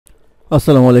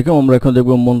আসসালামু আলাইকুম। আমরা এখন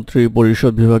দেখব মন্ত্রী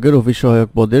পরিষদ বিভাগের অফিস সহায়ক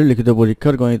পদের লিখিত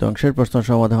পরীক্ষার গণিত অংশের প্রশ্ন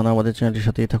সমাধান। আমাদের চ্যানেলটির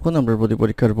সাথেই থাকুন। আমরা প্রতি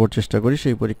পরীক্ষার পর চেষ্টা করি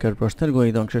সেই পরীক্ষার প্রশ্নের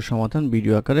গণিত অংশের সমাধান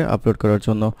ভিডিও আকারে আপলোড করার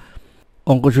জন্য।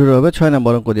 অঙ্ক শুরু হবে 6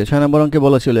 নম্বর অঙ্ক দিয়ে। 6 নম্বর অঙ্কে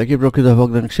বলা ছিল একই প্রকৃত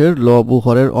ভগ্নাংশের লব ও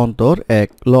হরের অন্তর 1,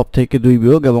 লব থেকে 2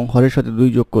 বিয়োগ এবং হরের সাথে 2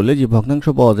 যোগ করলে যে ভগ্নাংশ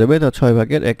পাওয়া যাবে তা 6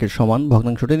 ভাগের 1 এর সমান।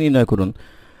 ভগ্নাংশটি নির্ণয় করুন।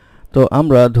 তো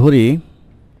আমরা ধরি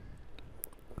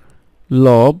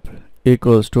লব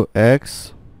equals to x,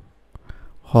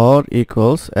 Har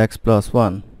equals x plus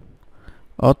 1,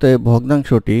 অতএব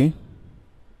ভগ্নাংশটি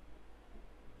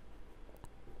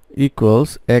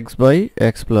equals x by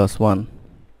x plus 1।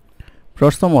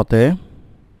 প্রশ্ন মতে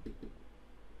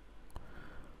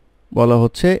বলা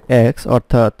হচ্ছে x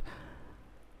অর্থাৎ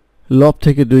লব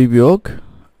থেকে 2 বিয়োগ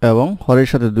এবং হরের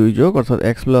সাথে 2 যোগ অর্থাৎ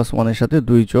x প্লাস 1 এর সাথে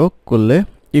 2 যোগ করলে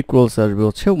ইকুয়ালস আসবে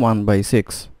হচ্ছে 1/6,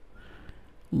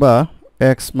 বা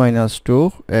x minus 2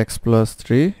 x plus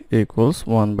 3 equals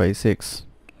 1/6,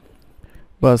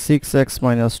 বা 6x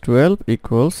minus 12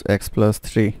 equals x plus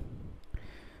 3,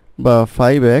 বা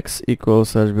 5x equals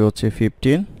আসবে হচ্ছে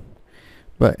 15,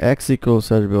 বা x equals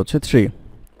আসবে হচ্ছে 3।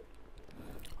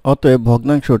 অতএব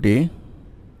ভগ্নাংশটি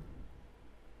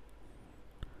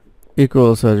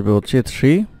equals আসবে হচ্ছে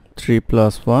 3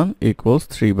 plus 1 equals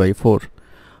 3/4,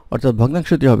 অর্থাৎ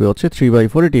ভগ্নাংশটি হবে হচ্ছে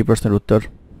 3/4। এটি প্রশ্নের উত্তর।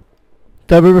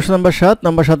 তারপর প্রশ্ন নাম্বার 7।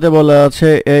 নাম্বার 7-এ বলা আছে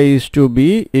a is to b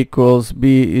equals b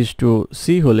is to c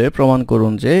হলে প্রমাণ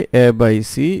করুন যে a by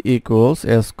c equals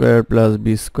a square plus b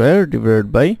square divided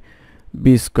by b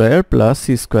square plus c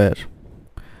square।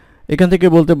 এখান থেকে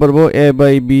বলতে পারবো a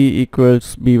by b equals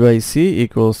b by c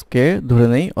equals k ধরে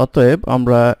নেই। অতএব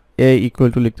আমরা a equal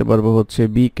to লিখতে পারবো হচ্ছে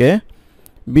b K,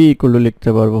 b equal to লিখতে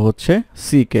পারবো হচ্ছে c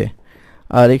কে।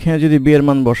 আর এখানে যদি b এর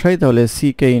মান বসাই তাহলে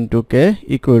ck into k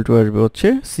equal to আসবে হচ্ছে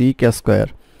ck স্কয়ার,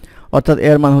 অর্থাৎ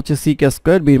এর মান হচ্ছে ck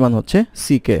স্কয়ার, b এর মান হচ্ছে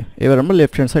ck। এবার আমরা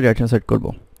left hand side right hand side করব।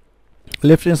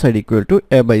 Left hand side equal to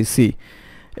a by c,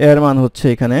 এর মান হচ্ছে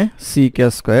এখানে ck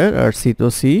স্কয়ার আর c তো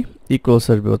c, ইকুয়ালস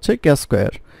আসবে হচ্ছে k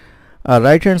স্কয়ার। আর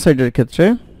রাইট হ্যান্ড সাইডের ক্ষেত্রে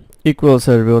ইকুয়ালস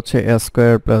আসবে হচ্ছে a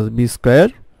square plus b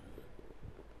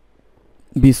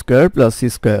square plus c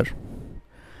square.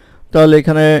 তাহলে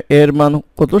এখানে এর মান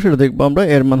কত সেটা দেখবো আমরা।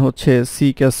 এর মান হচ্ছে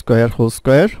ck square whole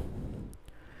square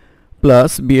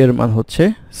plus b এর মান হচ্ছে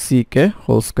ck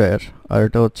হোল স্কয়ার, আর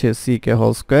এটা হচ্ছে ck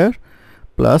whole square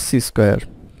plus c square.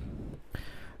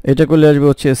 এটা করলে আসবে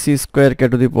হচ্ছে c square k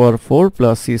to the power 4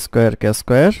 plus c square k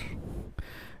square.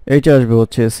 এইটা আসবে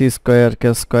হচ্ছে c square k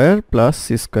square plus c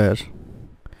square.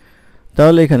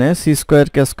 তাহলে এখানে c স্কয়ার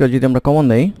k স্কয়ার যদি আমরা কমন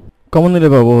নেই, কমন নিলে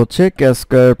পাবো হচ্ছে k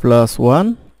স্কয়ার প্লাস 1।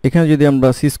 এখানে যদি আমরা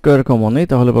c স্কয়ার কমন নেই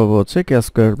তাহলে পাবো হচ্ছে k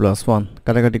স্কয়ার প্লাস 1।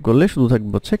 কাটাকাটি করলে শুধু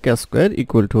থাকবে হচ্ছে k স্কয়ার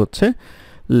ইকুয়াল টু হচ্ছে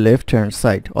লেফট হ্যান্ড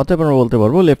সাইড। অতএব আমরা বলতে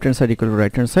পারবো left hand side equal to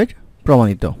right hand side,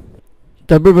 প্রমাণিত।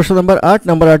 তারপর প্রশ্ন নাম্বার 8।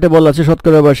 নাম্বার 8-এ বলা আছে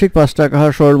শতকরা বার্ষিক 5 টাকা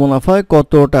হার সরল মুনাফায়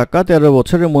কত টাকা 13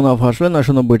 বছরের মুনাফা আসলে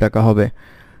 990 টাকা হবে।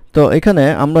 তো এখানে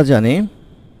আমরা জানি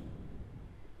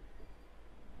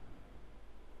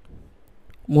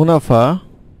মুনাফা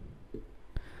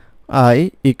I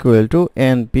equal to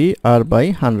NPR by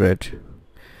 100।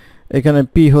 এখানে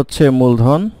P হচ্ছে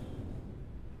মূলধন,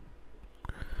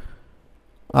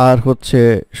 R হচ্ছে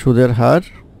সুদের হার,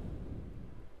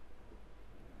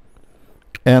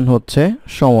 N হচ্ছে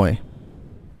সময়।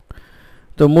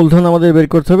 তো মূলধন আমাদের বের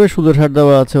করতে হবে। সুদের হার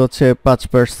দেওয়া আছে হচ্ছে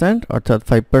 5% অর্থাৎ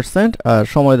 5%, আর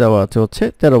সময় দেওয়া আছে হচ্ছে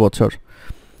 13 বছর।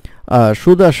 আর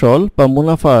সুদ আসল বা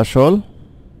মুনাফা আসল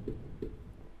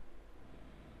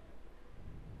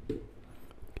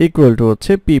ইকুয়াল টু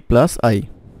হচ্ছে P প্লাস I।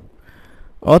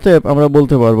 অতএব আমরা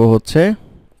বলতে পারবো হচ্ছে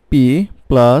P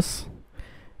plus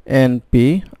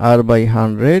NPR by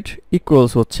 100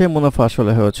 equals হচ্ছে মুনাফা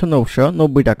আসলে হচ্ছে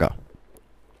 990 টাকা,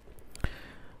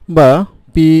 বা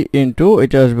P ইন্টু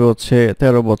এটা আসবে হচ্ছে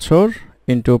 13 বছর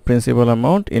into principal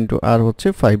amount into R হচ্ছে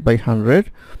 5/100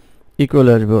 ইকুয়াল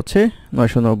আসবে হচ্ছে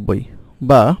 990,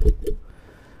 বা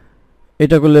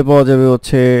এটা করলে পাওয়া যাবে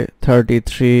হচ্ছে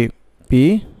 33P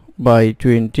বাই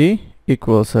 20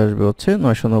 ইকুয়ালস আসবে হচ্ছে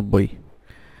 990,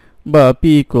 বা P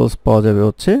ইকুয়ালস পাওয়া যাবে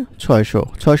হচ্ছে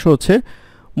 600 হচ্ছে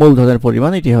মূলধনের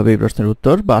পরিমাণ। এটি হবে এই প্রশ্নের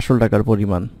উত্তর, বা আসল টাকার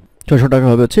পরিমাণ 600 টাকা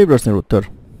হবে হচ্ছে এই প্রশ্নের উত্তর।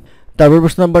 তারপর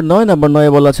প্রশ্ন নাম্বার 9। নাম্বার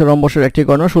 9-এ বলা আছে রম্বসের একটি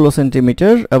কর্ণ 16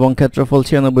 সেন্টিমিটার এবং ক্ষেত্রফল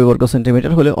 96 বর্গ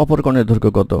সেন্টিমিটার হলে অপর কর্ণের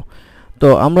দৈর্ঘ্য কত। তো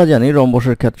আমরা জানি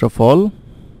রম্বসের ক্ষেত্রফল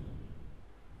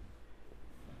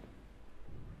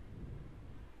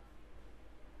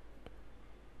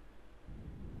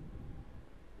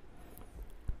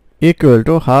equal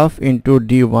to half into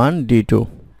d1 d2,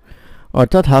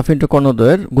 অর্থাৎ হাফ ইন্টু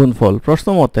কর্ণদ্বয়ের গুণফল। প্রশ্ন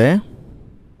মতে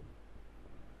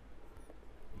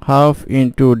half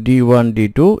into d1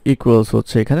 d2 equals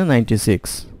হচ্ছে এখানে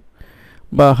 96।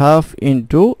 বা হাফ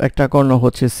ইন্টু একটা কর্ণ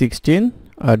হচ্ছে 16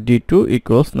 আর d2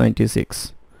 ইকুয়ালস 96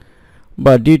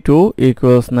 বা d2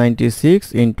 equals 96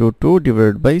 into 2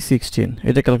 divided by 16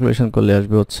 এটা ক্যালকুলেশন করলে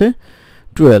আসবে হচ্ছে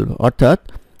 12 অর্থাৎ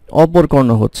অপর কর্ণ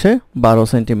হচ্ছে 12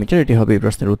 সেন্টিমিটার। এটি হবে এই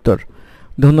প্রশ্নের উত্তর।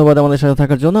 ধন্যবাদ আমাদের সাথে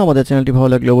থাকার জন্য। আমাদের চ্যানেলটি ভালো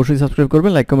লাগলে অবশ্যই সাবস্ক্রাইব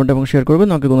করবেন, লাইক কমেন্ট এবং শেয়ার করবেন।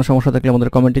 আমাকে কোনো সমস্যা থাকলে আমাদের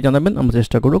কমেন্টে জানাবেন, আমরা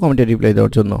চেষ্টা করব কমেন্টে রিপ্লাই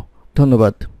দেওয়ার জন্য।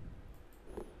 ধন্যবাদ।